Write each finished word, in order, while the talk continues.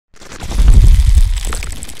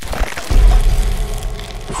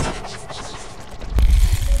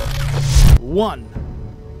1.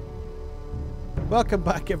 Welcome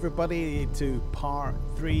back, everybody, to part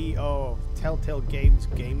 3 of Telltale Games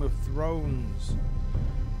Game of Thrones.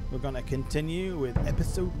 We're going to continue with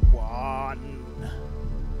episode 1.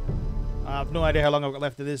 I have no idea how long I've got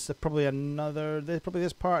left of this. Probably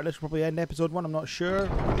this part. This will probably end episode 1. I'm not sure.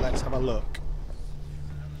 Let's have a look.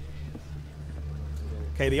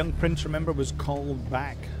 Okay, the young prince, remember, was called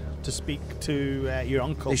back to speak to your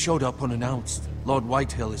uncle. They showed up unannounced. Lord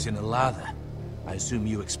Whitehill is in a lather. I assume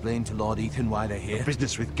you explained to Lord Ethan why they're here?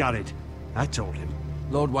 Business with Garrett. I told him.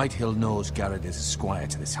 Lord Whitehill knows Garrett is a squire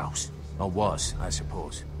to this house. Or was, I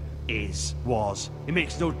suppose. Was. It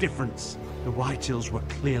makes no difference. The Whitehills were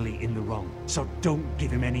clearly in the wrong, so don't give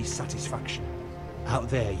him any satisfaction. Out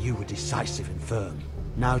there, you were decisive and firm.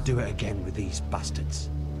 Now do it again with these bastards.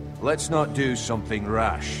 Let's not do something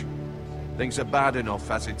rash. Things are bad enough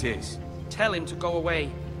as it is. Tell him to go away.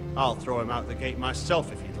 I'll throw him out the gate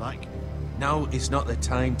myself if you'd like. Now is not the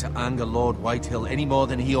time to anger Lord Whitehill any more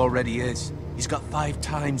than he already is. He's got 5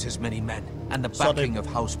 times as many men, and the backing of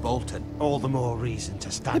House Bolton. All the more reason to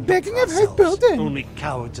stand up the backing for of House ourselves. Bolton? Only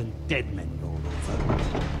cowards and dead men roll over.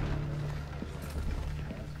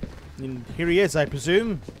 And here he is, I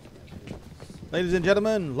presume. Ladies and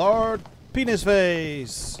gentlemen, Lord Penis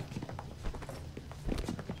Face.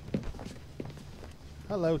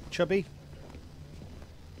 Hello, Chubby.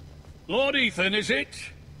 Lord Ethan, is it?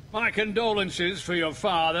 My condolences for your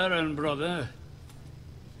father and brother.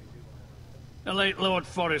 The late Lord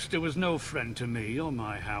Forrester was no friend to me or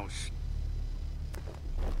my house.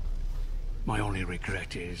 My only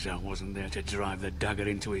regret is I wasn't there to drive the dagger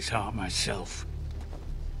into his heart myself.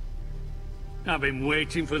 I've been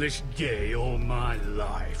waiting for this day all my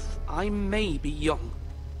life. I may be young,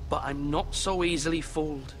 but I'm not so easily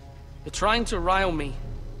fooled. You're trying to rile me,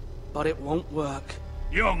 but it won't work.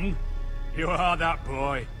 Young? You are that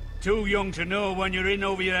boy. Too young to know when you're in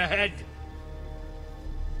over your head.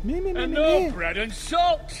 And no bread and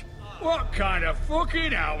salt! What kind of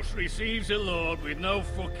fucking house receives a lord with no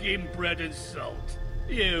fucking bread and salt?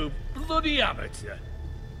 You bloody amateur.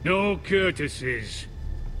 No courtesies.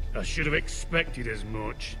 I should have expected as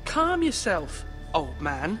much. Calm yourself, old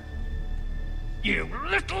man. You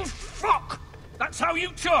little fuck! That's how you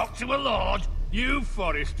talk to a lord? You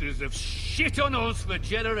Forresters have shit on us for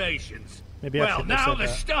generations. Maybe I well, shouldn't have now said the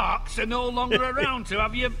that. Starks are no longer around to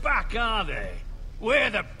have you back, are they? We're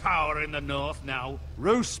the power in the north now.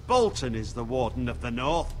 Roose Bolton is the Warden of the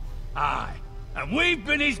North. Aye. And we've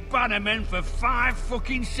been his bannermen for 5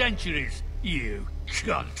 fucking centuries, you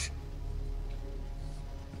cunt.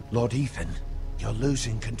 Lord Ethan, you're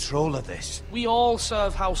losing control of this. We all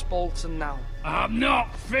serve House Bolton now. I'm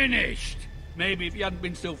not finished. Maybe if you hadn't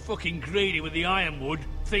been so fucking greedy with the ironwood,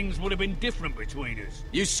 things would have been different between us.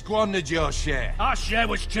 You squandered your share. Our share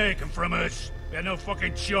was taken from us. We had no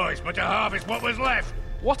fucking choice but to harvest what was left.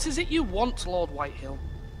 What is it you want, Lord Whitehill?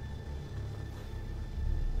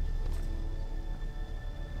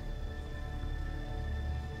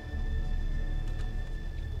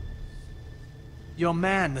 Your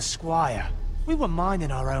man, the squire. We were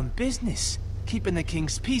minding our own business, keeping the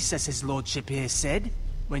king's peace, as his lordship here said,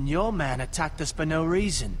 when your man attacked us for no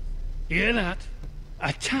reason. Hear that?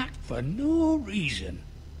 Attacked for no reason.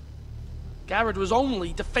 Garrett was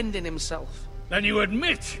only defending himself. Then you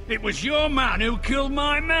admit it was your man who killed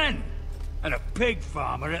my men? And a pig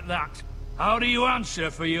farmer at that. How do you answer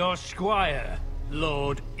for your squire,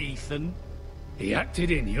 Lord Ethan? He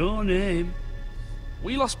acted in your name.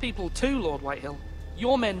 We lost people too, Lord Whitehill.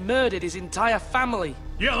 Your men murdered his entire family.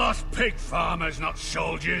 You lost pig farmers, not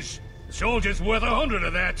soldiers. The soldiers worth 100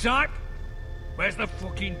 of their type. Where's the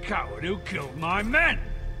fucking coward who killed my men?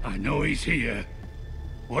 I know he's here.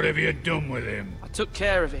 What have you done with him? I took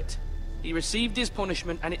care of it. He received his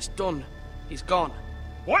punishment and it's done. He's gone.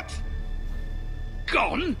 What?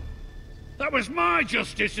 Gone? That was my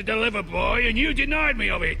justice to deliver, boy, and you denied me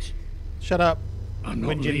of it. Shut up. I'm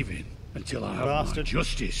not Whinging leaving until I have my bastard.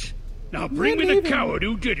 justice. Now bring me You're the leaving. coward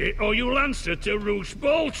who did it, or you'll answer to Roose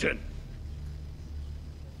Bolton.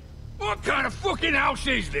 What kind of fucking house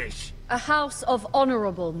is this? A house of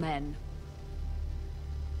honorable men.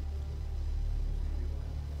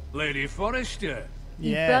 Lady Forrester.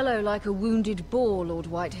 You Yeah. bellow like a wounded boar, Lord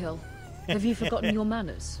Whitehill. Have you forgotten your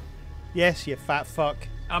manners? Yes, you fat fuck.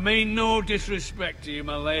 I mean no disrespect to you,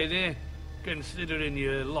 my lady, considering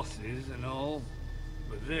your losses and all.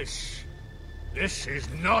 But this is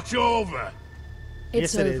not over.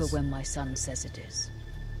 It's Yes, it over is. when my son says it is.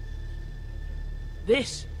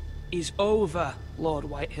 This is over, Lord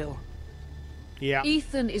Whitehill. Yeah.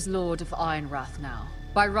 Ethan is Lord of Ironrath now.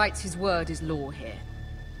 By rights, his word is law here.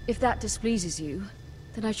 If that displeases you,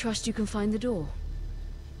 Then I trust you can find the door.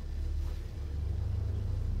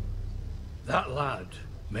 That lad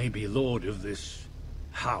may be lord of this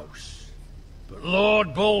house, but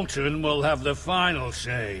Lord Bolton will have the final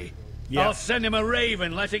say. Yeah. I'll send him a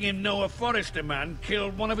raven letting him know a Forrester man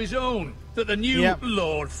killed one of his own. That the new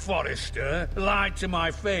Lord Forrester lied to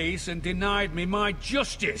my face and denied me my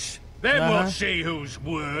justice. Then we'll see whose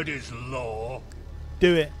word is law.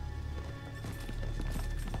 Do it.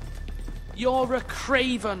 You're a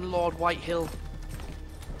craven, Lord Whitehill.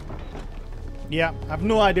 Yeah, I've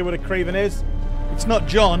no idea what a craven is. It's not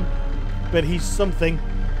John, but he's something.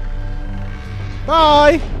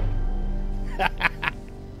 Bye!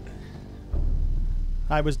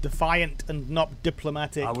 I was defiant and not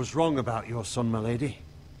diplomatic. I was wrong about your son, my lady.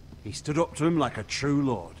 He stood up to him like a true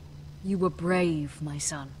lord. You were brave, my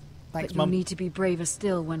son. Thanks, but you'll Mum. need to be braver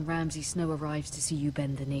still when Ramsay Snow arrives to see you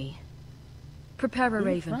bend the knee. Prepare a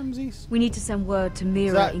raven. Ramses? We need to send word to Is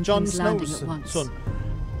Mira that in Jon King's Landing Snow's at once. son?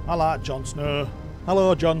 I like Jon Snow.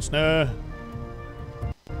 Hello, Jon Snow.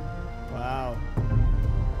 Wow.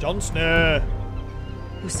 Jon Snow.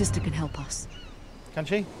 Your sister can help us. Can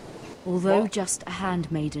she? Although What? just a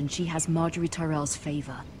handmaiden, she has Marjorie Tyrell's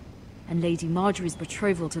favour. And Lady Marjorie's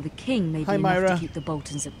betrothal to the king may be Hi, enough Myra. to keep the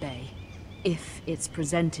Boltons at bay. If it's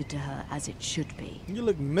presented to her as it should be. You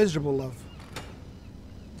look miserable, love.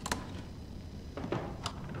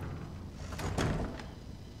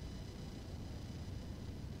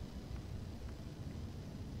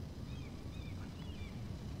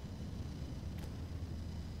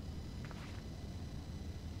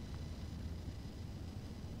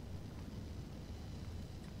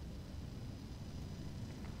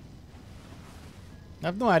 I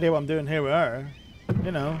have no idea what I'm doing here with her.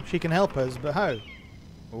 You know, she can help us, but how?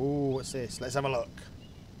 Oh, what's this? Let's have a look.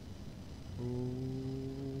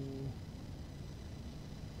 Ooh.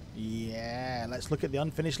 Yeah, let's look at the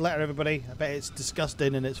unfinished letter, everybody. I bet it's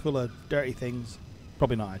disgusting and it's full of dirty things.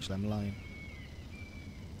 Probably not, actually, I'm lying.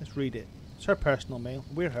 Let's read it. It's her personal mail.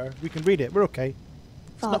 We're her. We can read it. We're okay.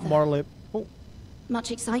 It's not Father. morally... Oh, Much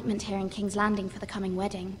excitement here in King's Landing for the coming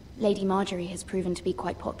wedding. Lady Marjorie has proven to be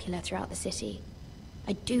quite popular throughout the city.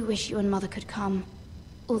 I do wish you and Mother could come,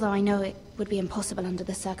 although I know it would be impossible under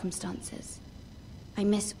the circumstances. I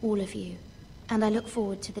miss all of you, and I look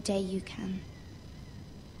forward to the day you can.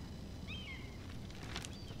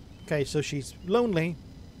 okay, so she's lonely.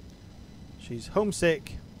 She's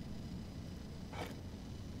homesick.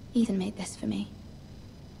 Ethan made this for me.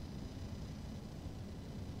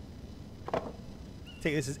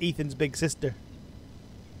 Take this as Ethan's big sister.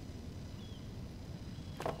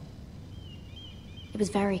 It was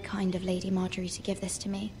very kind of Lady Marjorie to give this to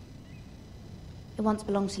me. It once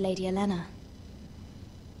belonged to Lady Elena.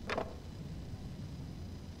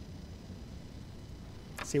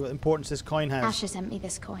 See what importance this coin has. Asher sent me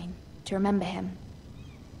this coin, to remember him.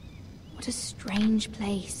 What a strange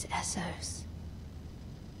place, Essos.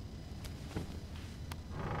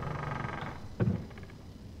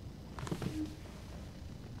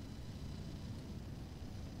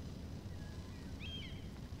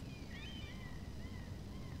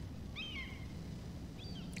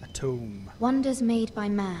 A tomb. Wonders Made by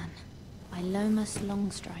Man, by Lomas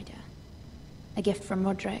Longstrider. A gift from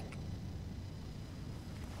Roderick.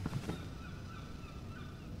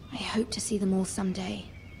 I hope to see them all someday.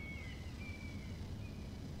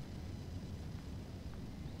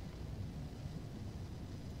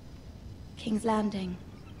 King's Landing.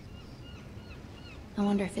 I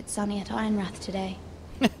wonder if it's sunny at Ironrath today.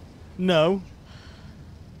 No.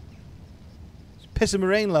 It's piss and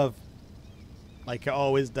rain, love. Like it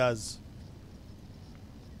always does.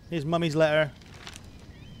 Here's Mummy's letter.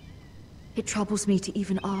 It troubles me to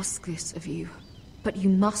even ask this of you, but you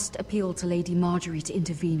must appeal to Lady Marjorie to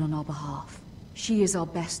intervene on our behalf. She is our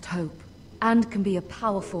best hope, and can be a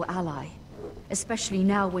powerful ally, especially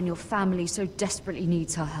now when your family so desperately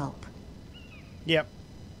needs her help. Yep.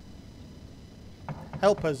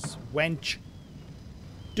 Help us, wench.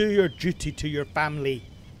 Do your duty to your family.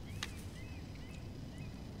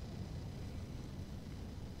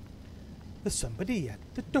 There's somebody at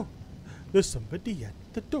the door. There's somebody at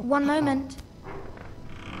the door. One moment.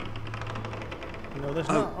 No, there's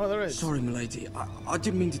not. Oh, there is. Sorry, milady. I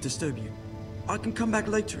didn't mean to disturb you. I can come back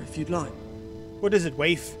later if you'd like. What is it,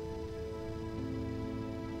 waif?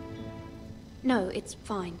 No, it's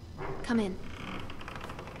fine. Come in.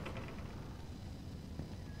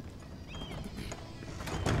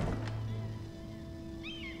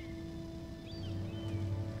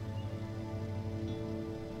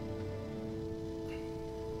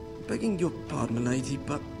 Begging your pardon, milady,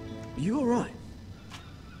 but you all right?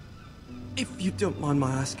 If you don't mind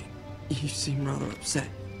my asking, You seem rather upset.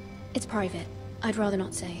 It's private. I'd rather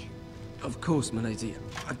not say. Of course, milady.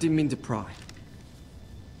 I didn't mean to pry.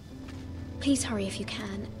 Please hurry if you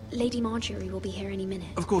can. Lady Marjorie will be here any minute.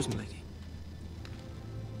 Of course, milady.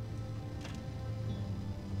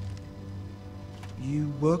 You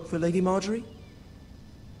work for Lady Marjorie?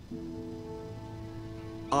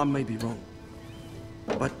 I may be wrong,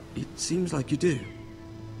 but it seems like you do.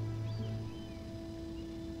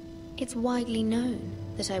 It's widely known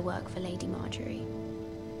that I work for Lady Marjorie.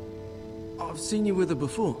 I've seen you with her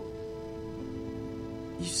before.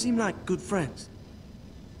 You seem like good friends.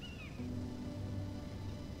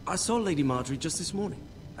 I saw Lady Marjorie just this morning,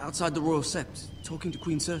 outside the Royal Sept, talking to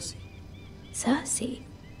Queen Cersei. Cersei?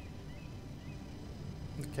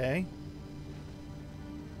 Okay.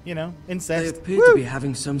 You know, They incest. appeared to be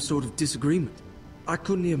having some sort of disagreement. I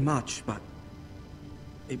couldn't hear much, but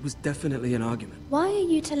it was definitely an argument. Why are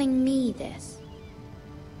you telling me this?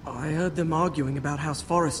 I heard them arguing about House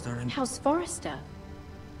Forrester and... House Forrester?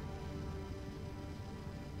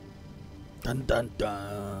 Dun dun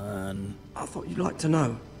dun. I thought you'd like to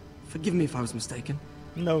know. Forgive me if I was mistaken.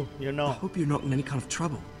 No, you're I not. hope you're not in any kind of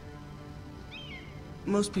trouble.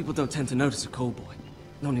 Most people don't tend to notice a call boy.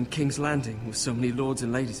 Not in King's Landing, with so many lords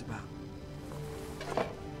and ladies about.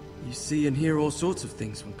 You see and hear all sorts of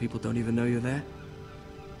things when people don't even know you're there.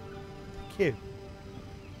 Cute.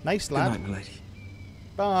 Nice Good lad. night, milady.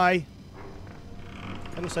 Bye.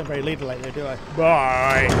 I don't sound very ladylike there, do I?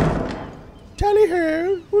 Bye. Tally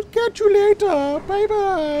ho. We'll catch you later. Bye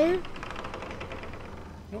bye.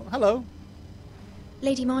 Oh, hello.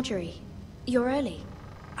 Lady Marjorie, you're early.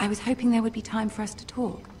 I was hoping there would be time for us to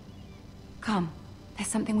talk. Come, there's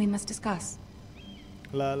something we must discuss.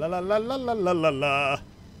 La la la la la la la la la.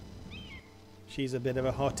 She's a bit of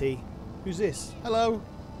a hottie. Who's this? Hello.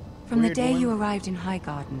 From Weird the day woman. you arrived in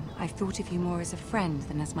Highgarden, I've thought of you more as a friend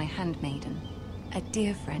than as my handmaiden. A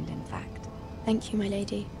dear friend, in fact. Thank you, my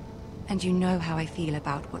lady. And you know how I feel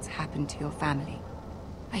about what's happened to your family.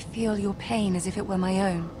 I feel your pain as if it were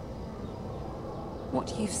my own.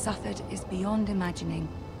 What you've suffered is beyond imagining.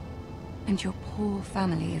 And your poor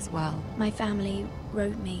family as well. My family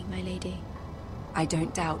wrote me, my lady. I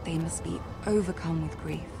don't doubt they must be overcome with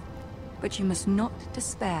grief. But you must not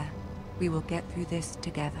despair. We will get through this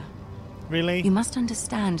together. Really? You must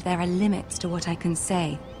understand there are limits to what I can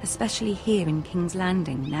say, especially here in King's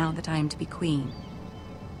Landing, now that I am to be queen.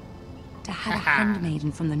 To have a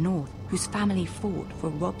handmaiden from the north whose family fought for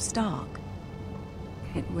Robb Stark.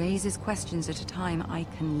 It raises questions at a time I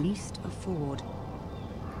can least afford.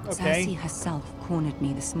 Okay. Cersei herself cornered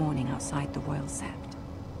me this morning outside the Royal Sept.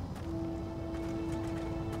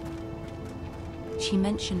 She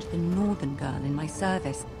mentioned the northern girl in my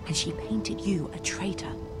service, and she painted you a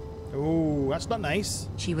traitor. Oh, that's not nice.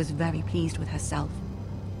 She was very pleased with herself.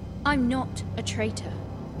 I'm not a traitor.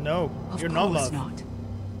 No, Of you're not, course love. not.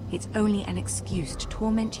 It's only an excuse to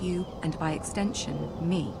torment you, and by extension,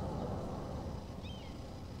 me.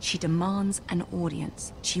 She demands an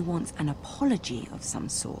audience. She wants an apology of some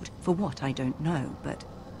sort. For what, I don't know, but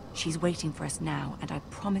she's waiting for us now, and I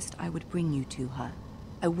promised I would bring you to her.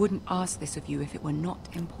 I wouldn't ask this of you if it were not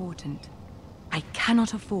important. I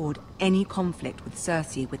cannot afford any conflict with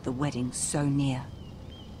Cersei with the wedding so near.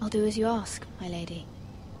 I'll do as you ask, my lady.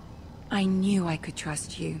 I knew I could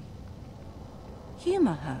trust you.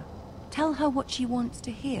 Humor her. Tell her what she wants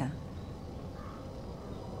to hear.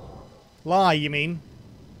 Lie, you mean?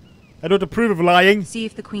 I don't approve of lying. See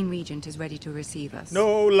if the Queen Regent is ready to receive us.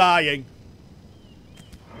 No lying.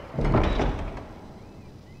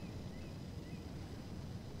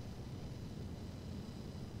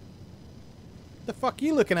 The fuck are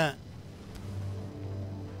you looking at?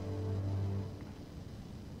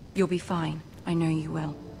 You'll be fine. I know you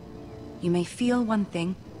will. You may feel one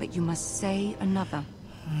thing, but you must say another.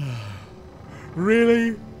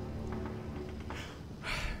 Really?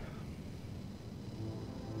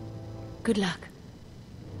 Good luck.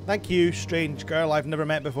 Thank you, strange girl I've never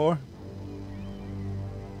met before.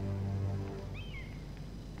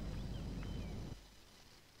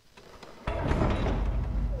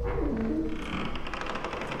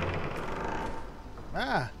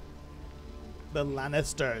 Ah. The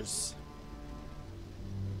Lannisters.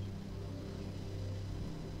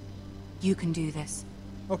 You can do this.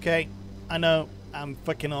 Okay, I know. I'm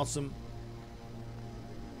fucking awesome.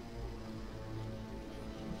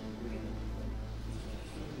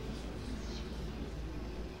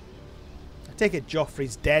 I take it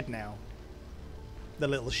Joffrey's dead now. The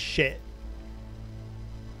little shit.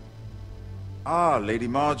 Ah, Lady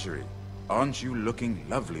Marjorie. Aren't you looking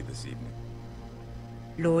lovely this evening?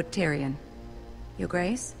 Lord Tyrion. Your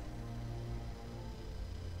Grace?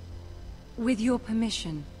 With your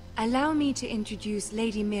permission, allow me to introduce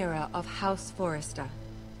Lady Mira of House Forrester.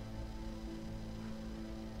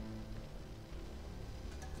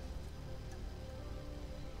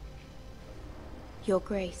 Your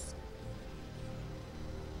Grace.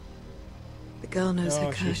 The girl knows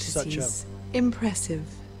her she's such courtesies. Impressive.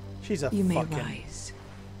 She's a You may fucking... rise.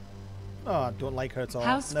 Oh, I don't like her at all.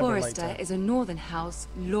 House Never liked Forrester her. is a northern house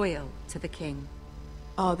loyal to the king.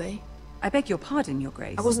 Are they? I beg your pardon, Your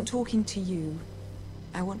Grace. I wasn't talking to you.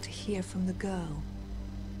 I want to hear from the girl.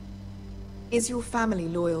 Is your family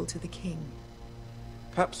loyal to the king?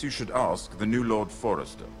 Perhaps you should ask the new Lord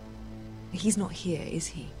Forrester. He's not here, is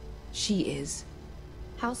he? She is.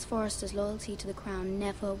 House Forrester's loyalty to the crown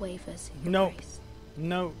never wavers, Your No. Grace.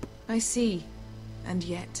 No. I see. And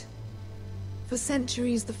yet... For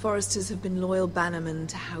centuries, the Forresters have been loyal bannermen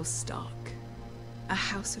to House Stark. A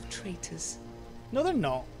house of traitors. No, they're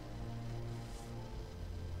not.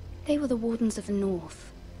 They were the Wardens of the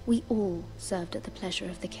North. We all served at the pleasure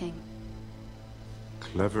of the king.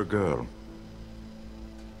 Clever girl.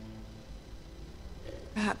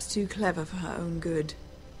 Perhaps too clever for her own good.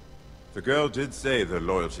 The girl did say their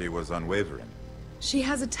loyalty was unwavering. She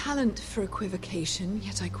has a talent for equivocation,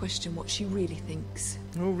 yet I question what she really thinks.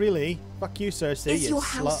 Oh, really? Fuck you, Cersei. Is you your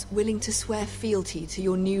slut. house willing to swear fealty to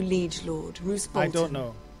your new liege lord, Roose I Bolton? don't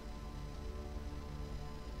know.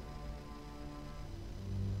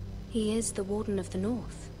 He is the Warden of the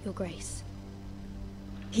North, Your Grace.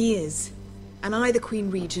 He is. And I the Queen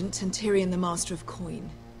Regent, and Tyrion the Master of Coin.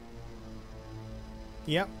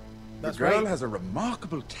 Yep. That's the girl right. has a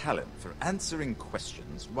remarkable talent for answering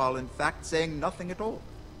questions while in fact saying nothing at all.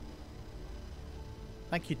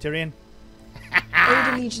 Thank you, Tyrion. Old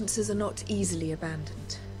allegiances are not easily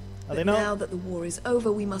abandoned. Are they But not? now that the war is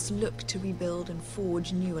over, we must look to rebuild and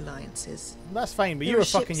forge new alliances. That's fine, but There you were are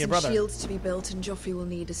fucking ships your and brother. shields to be built, and Joffrey will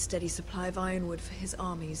need a steady supply of ironwood for his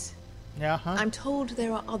armies. Yeah, huh? I'm told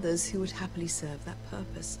there are others who would happily serve that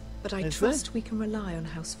purpose, but I Is trust we can rely on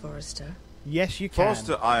House Forrester. Yes, you can.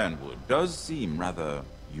 Forrester Ironwood does seem rather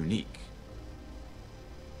unique.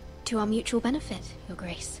 To our mutual benefit, Your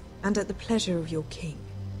Grace. And at the pleasure of your king.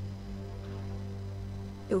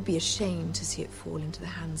 It would be a shame to see it fall into the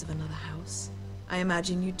hands of another house. I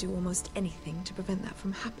imagine you'd do almost anything to prevent that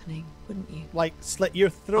from happening, wouldn't you? Like, slit your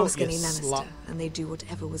throat, Ask you any Lannister, slut. and they'd do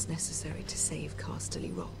whatever was necessary to save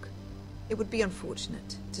Casterly Rock. It would be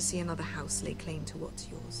unfortunate to see another house lay claim to what's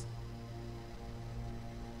yours.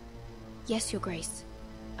 Yes, Your Grace.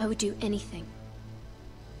 I would do anything.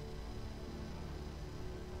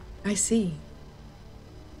 I see.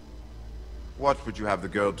 What would you have the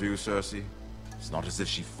girl do, Cersei? It's not as if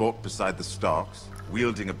she fought beside the Starks,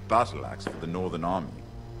 wielding a battle axe for the Northern Army.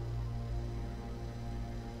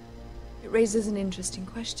 It raises an interesting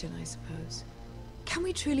question, I suppose. Can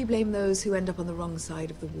we truly blame those who end up on the wrong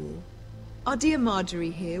side of the war? Our dear Marjorie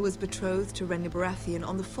here was betrothed to Renly Baratheon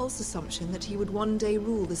on the false assumption that he would one day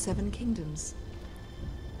rule the Seven Kingdoms.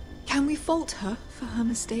 Can we fault her for her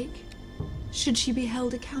mistake? Should she be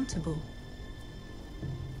held accountable?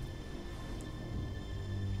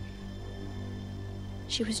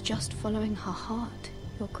 She was just following her heart,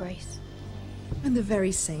 Your Grace. And the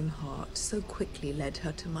very same heart so quickly led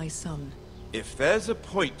her to my son. If there's a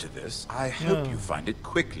point to this, I hope Oh. you find it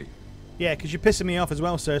quickly. Yeah, because you're pissing me off as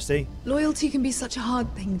well, Cersei. Loyalty can be such a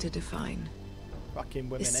hard thing to define. Fucking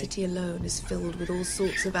women, This eh? city alone is filled with all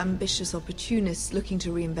sorts of ambitious opportunists looking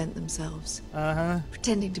to reinvent themselves. Uh-huh.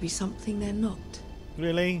 Pretending to be something they're not.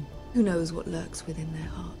 Really? Who knows what lurks within their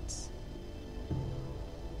hearts?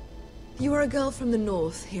 You are a girl from the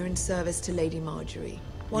north, here in service to Lady Marjorie.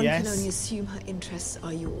 One Yes. can only assume her interests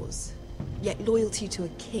are yours. Yet loyalty to a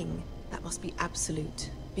king, that must be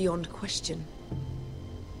absolute, beyond question.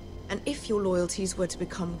 And if your loyalties were to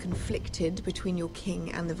become conflicted between your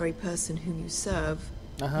king and the very person whom you serve,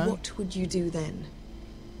 what would you do then?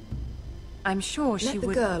 I'm sure she Let the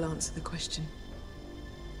would... girl answer the question.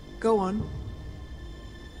 Go on.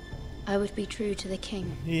 I would be true to the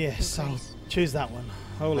king. Yes, Your I'll Grace. choose that one.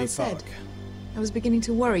 Holy Well fuck. said. I was beginning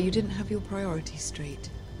to worry you didn't have your priorities straight.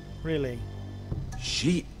 Really?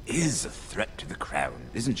 She is a threat to the crown,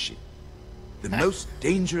 isn't she? The most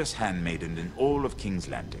dangerous handmaiden in all of King's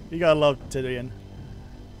Landing. You gotta love Tyrion.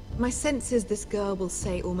 My sense is this girl will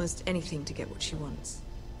say almost anything to get what she wants.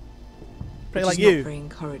 Pretty Which like is you. not very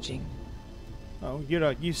encouraging. Oh,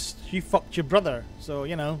 you fucked your brother, so,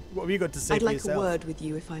 you know, what have you got to say I'd for like yourself? a word with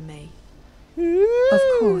you, if I may. Of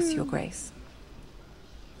course, Your Grace.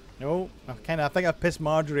 No, I think I've pissed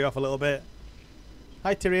Marjorie off a little bit.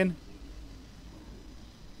 Hi, Tyrion.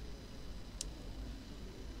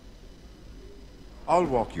 I'll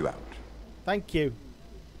walk you out. Thank you.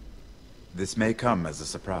 This may come as a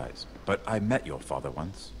surprise, but I met your father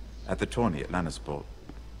once, at the tourney at Lannisport.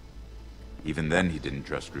 Even then he didn't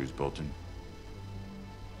trust Roose Bolton.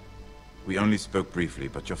 We only spoke briefly,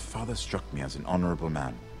 but your father struck me as an honorable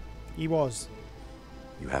man. He was.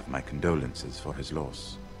 You have my condolences for his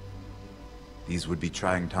loss. These would be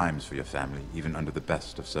trying times for your family, even under the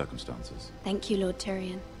best of circumstances. Thank you, Lord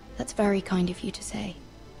Tyrion. That's very kind of you to say.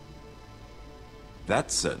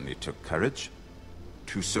 That certainly took courage.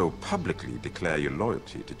 To so publicly declare your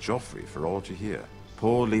loyalty to Joffrey for all to hear.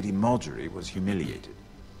 Poor Lady Margaery was humiliated,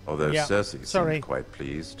 although Cersei seemed quite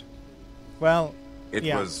pleased. Well, it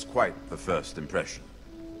was quite the first impression.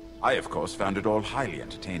 I, of course, found it all highly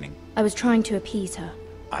entertaining. I was trying to appease her.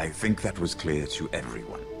 I think that was clear to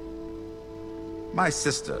everyone. My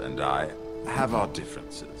sister and I have our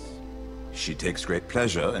differences. She takes great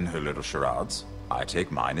pleasure in her little charades. I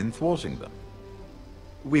take mine in thwarting them.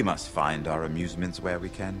 We must find our amusements where we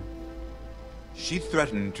can. She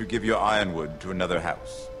threatened to give your ironwood to another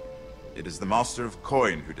house. It is the Master of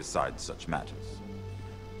Coin who decides such matters.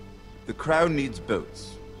 The Crown needs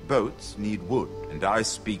boats. Boats need wood, and I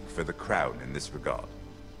speak for the Crown in this regard,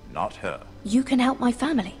 not her. You can help my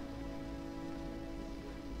family.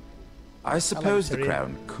 I suppose the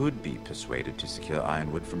Crown could be persuaded to secure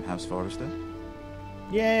ironwood from House Forrester.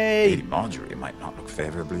 Yay! Lady Margaery might not look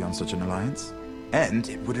favorably on such an alliance. And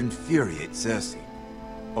it would infuriate Cersei.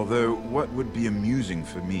 Although what would be amusing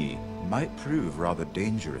for me might prove rather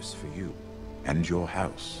dangerous for you and your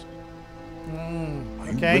house.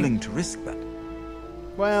 Are you willing to risk that?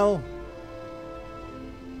 Well...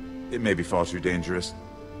 It may be far too dangerous.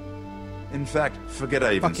 In fact, forget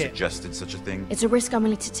I even suggested such a thing. It's a risk I'm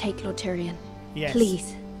willing to take, Lord Tyrion. Yes.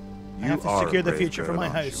 Please. I have to secure the future for my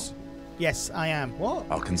house. Yes, I am. What?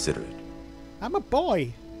 I'll consider it. I'm a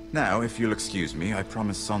boy. Now, if you'll excuse me, I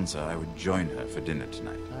promised Sansa I would join her for dinner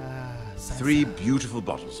tonight. 3 beautiful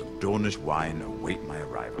bottles of Dornish wine await my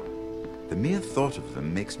arrival. The mere thought of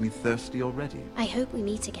them makes me thirsty already. I hope we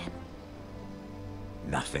meet again.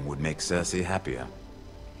 Nothing would make Cersei happier.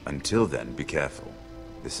 Until then, be careful.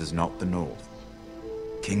 This is not the North.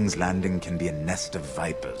 King's Landing can be a nest of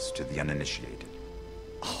vipers to the uninitiated.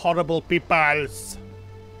 Horrible peoples.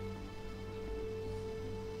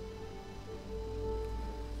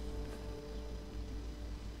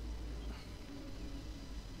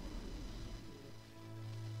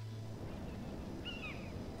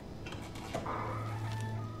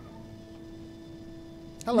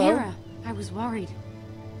 Hello. Mira, I was worried.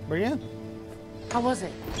 Were you? How was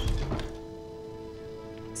it?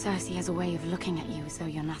 Cersei has a way of looking at you as though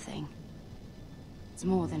you're nothing. It's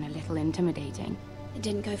more than a little intimidating. It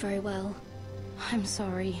didn't go very well. I'm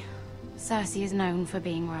sorry. Cersei is known for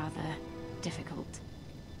being rather difficult.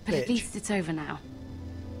 But at least it's over now.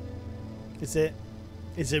 Is it?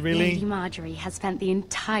 Is it really? Lady Margaery has spent the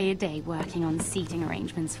entire day working on seating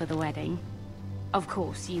arrangements for the wedding. Of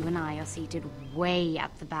course, you and I are seated way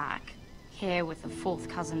at the back, here with the 4th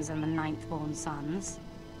cousins and the 9th-born sons.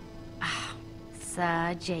 Ah,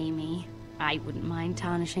 Sir Jaime. I wouldn't mind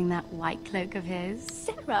tarnishing that white cloak of his.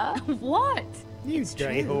 Sarah! What? You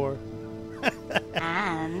dirty whore.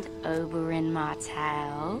 And Oberyn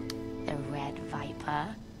Martell, the Red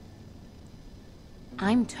Viper.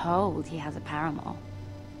 I'm told he has a paramour,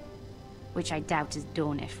 which I doubt is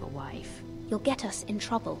Dornish for wife. You'll get us in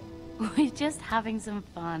trouble. We're just having some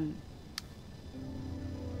fun.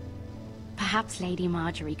 Perhaps Lady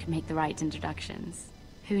Margaery could make the right introductions.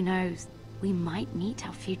 Who knows? We might meet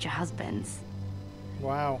our future husbands.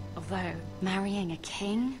 Wow. Although, marrying a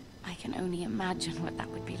king, I can only imagine what that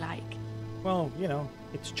would be like. Well, you know,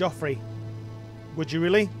 it's Joffrey. Would you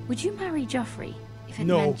really? Would you marry Joffrey if it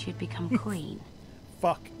No. meant you'd become queen?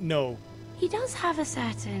 Fuck no. He does have a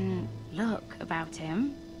certain look about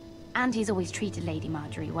him. And he's always treated Lady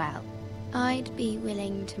Margaery well. I'd be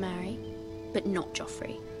willing to marry, but not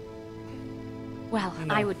Joffrey. Well,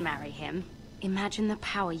 I would marry him. Imagine the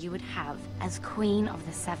power you would have as Queen of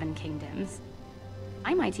the 7 Kingdoms.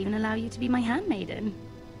 I might even allow you to be my handmaiden.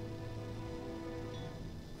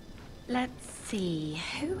 Let's see,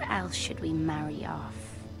 who else should we marry off?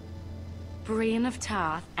 Brienne of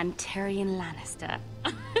Tarth and Tyrion Lannister.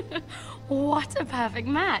 What a perfect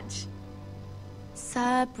match!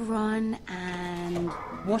 Sir Bronn and...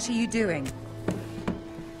 What are you doing?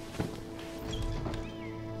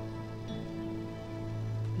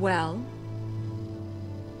 Well?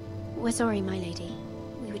 We're sorry, my lady.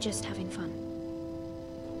 We were just having fun.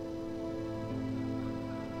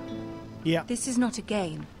 Yeah. This is not a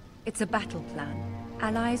game. It's a battle plan.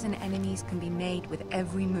 Allies and enemies can be made with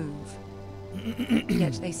every move.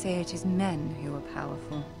 Yet they say it is men who are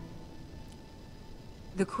powerful.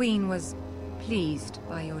 The Queen was pleased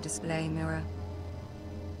by your display, Mira.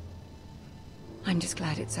 I'm just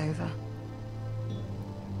glad it's over.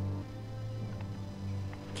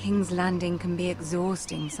 King's Landing can be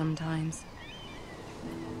exhausting sometimes.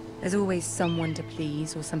 There's always someone to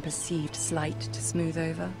please or some perceived slight to smooth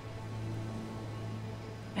over.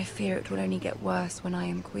 I fear it will only get worse when I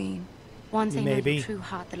am queen. Once they know your true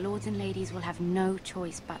heart, the lords and ladies will have no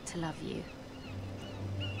choice but to love you.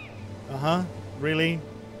 Uh-huh. Really?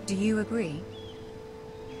 Do you agree?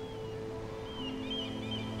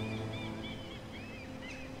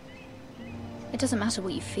 It doesn't matter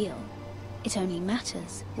what you feel. It only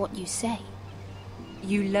matters what you say.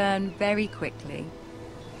 You learn very quickly.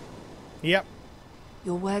 Yep.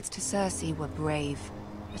 Your words to Cersei were brave,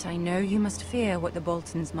 but I know you must fear what the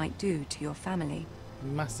Boltons might do to your family.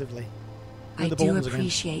 Massively. I do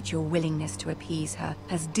appreciate your willingness to appease her,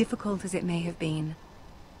 as difficult as it may have been.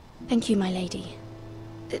 Thank you, my lady.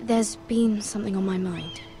 There's been something on my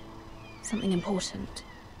mind. Something important.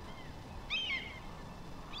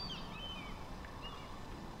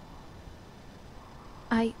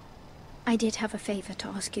 I did have a favor to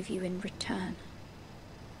ask of you in return.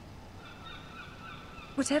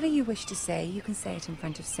 Whatever you wish to say, you can say it in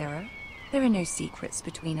front of Sarah. There are no secrets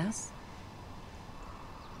between us.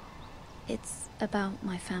 It's about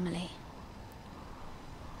my family.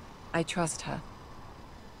 I trust her.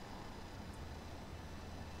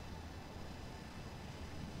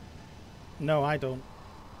 No, I don't.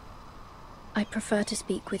 I prefer to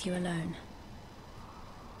speak with you alone.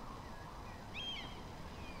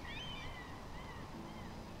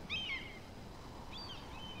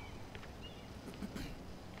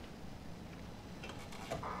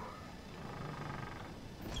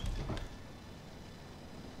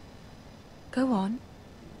 Go on.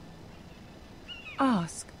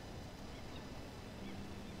 Ask.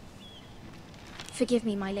 Forgive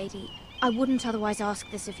me, my lady. I wouldn't otherwise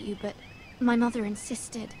ask this of you, but my mother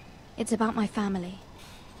insisted. It's about my family.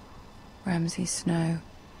 Ramsay Snow.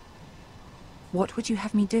 What would you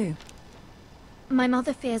have me do? My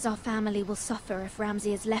mother fears our family will suffer if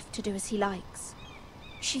Ramsay is left to do as he likes.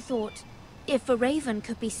 She thought, if a raven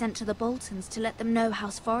could be sent to the Boltons to let them know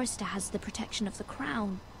House Forrester has the protection of the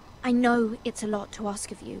crown. I know it's a lot to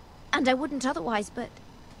ask of you, and I wouldn't otherwise, but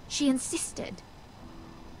she insisted.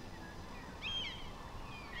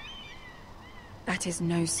 That is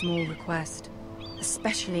no small request,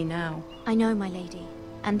 especially now. I know, my lady,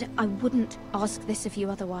 and I wouldn't ask this of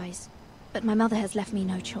you otherwise, but my mother has left me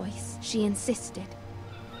no choice. She insisted.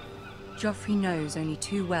 Joffrey knows only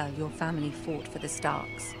too well your family fought for the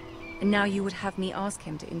Starks, and now you would have me ask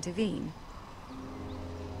him to intervene.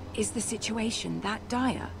 Is the situation that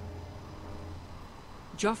dire?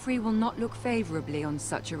 Joffrey will not look favorably on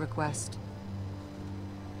such a request.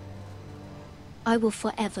 I will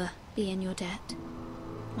forever be in your debt.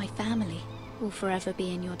 My family will forever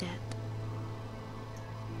be in your debt.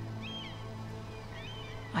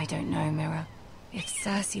 I don't know, Mira. If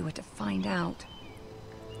Cersei were to find out...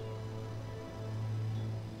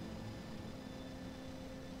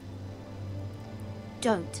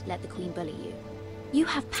 Don't let the Queen bully you. You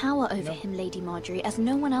have power over him, Lady Marjorie, as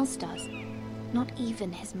no one else does. Not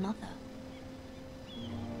even his mother.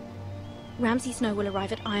 Ramsay Snow will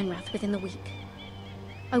arrive at Ironrath within the week.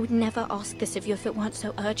 I would never ask this of you if it weren't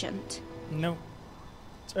so urgent. No.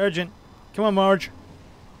 It's urgent. Come on, Marge.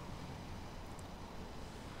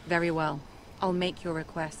 Very well. I'll make your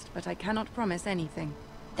request, but I cannot promise anything.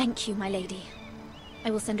 Thank you, my lady.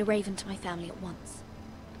 I will send a raven to my family at once.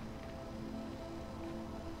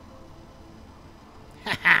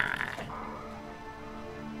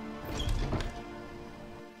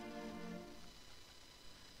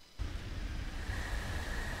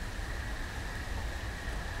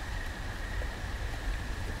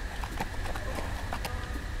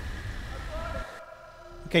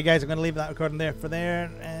 Okay, guys, I'm going to leave that recording there for there.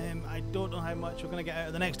 I don't know how much we're going to get out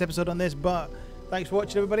of the next episode on this, but thanks for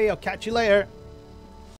watching, everybody. I'll catch you later.